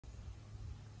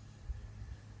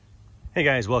Hey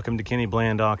guys, welcome to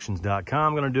KennyBlandAuctions.com.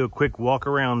 I'm going to do a quick walk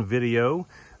around video.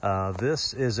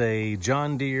 This is a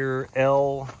John Deere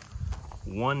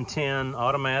L110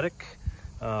 automatic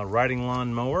riding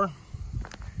lawn mower.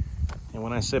 And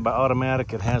when I say by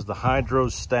automatic, it has the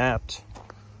hydrostat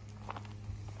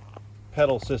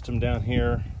pedal system down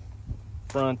here,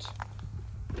 front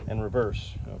and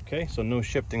reverse. Okay, so no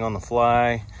shifting on the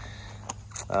fly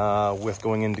with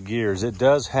going into gears. It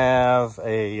does have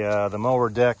a the mower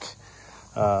deck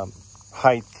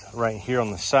height right here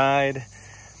on the side.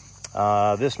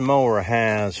 This mower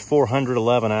has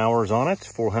 411 hours on it.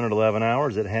 411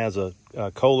 hours. It has a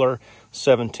Kohler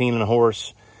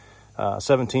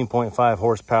 17.5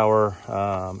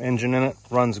 horsepower engine in it.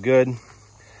 Runs good.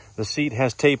 The seat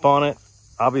has tape on it.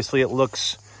 Obviously it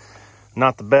looks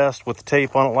not the best with the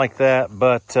tape on it like that,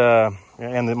 but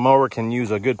and the mower can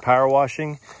use a good power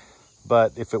washing,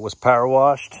 but if it was power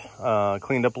washed,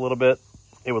 cleaned up a little bit,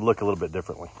 it would look a little bit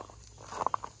differently.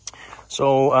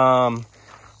 So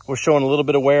we're showing a little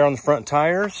bit of wear on the front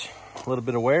tires, a little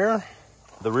bit of wear.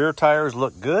 The rear tires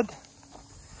look good.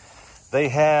 They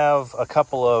have a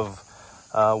couple of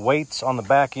weights on the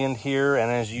back end here,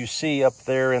 and as you see up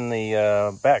there in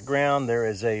the background, there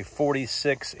is a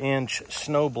 46-inch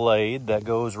snow blade that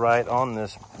goes right on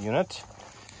this unit.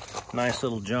 Nice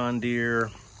little John Deere,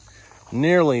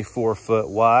 nearly 4 foot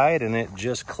wide, and it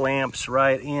just clamps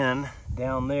right in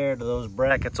down there to those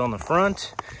brackets on the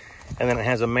front, and then it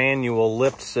has a manual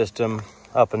lift system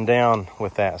up and down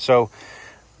with that. So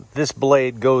this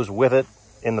blade goes with it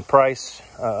in the price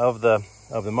of the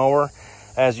mower.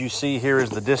 As you see, here is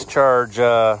the discharge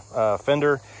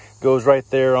fender, goes right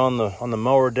there on the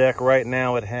mower deck. Right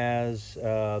now it has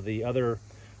the other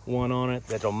one on it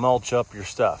that'll mulch up your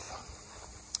stuff.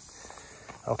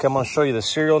 Okay, I'm going to show you the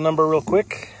serial number real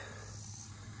quick,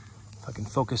 if I can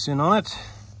focus in on it.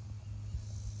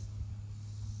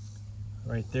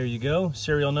 Right there you go,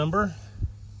 serial number.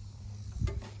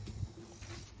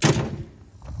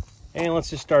 And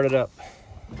let's just start it up.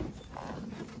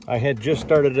 I had just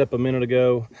started it up a minute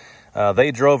ago. They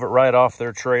drove it right off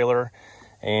their trailer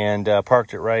and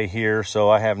parked it right here, so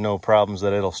I have no problems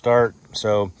that it'll start.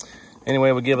 So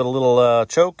anyway, we'll give it a little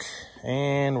choke,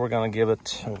 and we're gonna give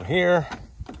it over here.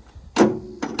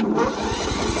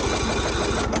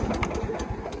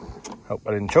 Hope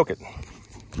I didn't choke it.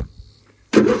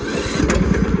 There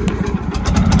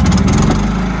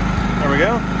we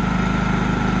go.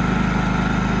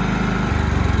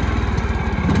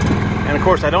 And of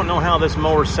course, I don't know how this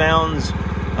mower sounds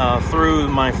through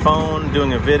my phone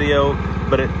doing a video,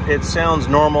 but it sounds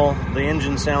normal. The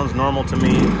engine sounds normal to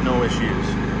me, no issues.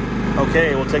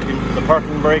 Okay, we'll take the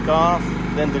parking brake off.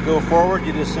 Then to go forward,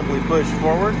 you just simply push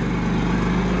forward.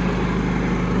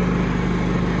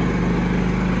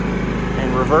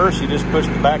 In reverse, you just push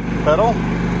the back pedal.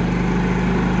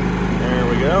 There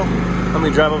we go. Let me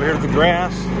drive over here to the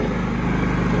grass,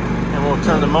 and we'll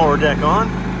turn the mower deck on.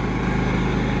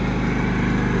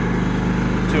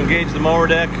 To engage the mower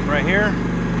deck right here.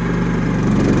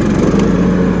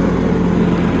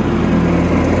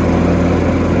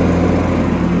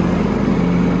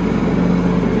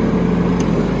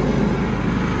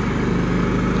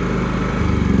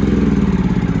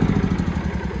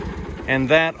 And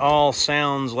that all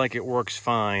sounds like it works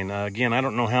fine. Again, I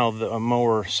don't know how the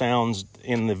mower sounds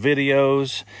in the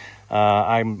videos.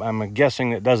 I'm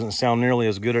guessing it doesn't sound nearly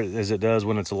as good as it does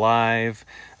when it's live,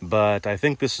 but I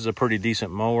think this is a pretty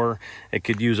decent mower. It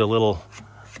could use a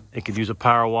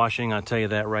power washing, I'll tell you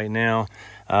that right now.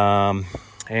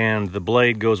 And the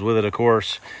blade goes with it, of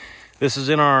course. This is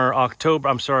in our August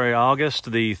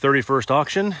the 31st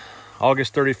auction.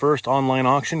 August 31st online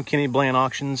auction,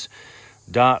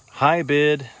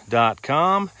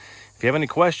 KennyBlandAuctions.highbid.com. If you have any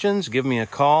questions, give me a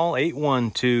call,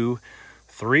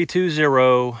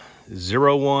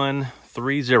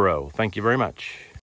 812-320-0130. Thank you very much.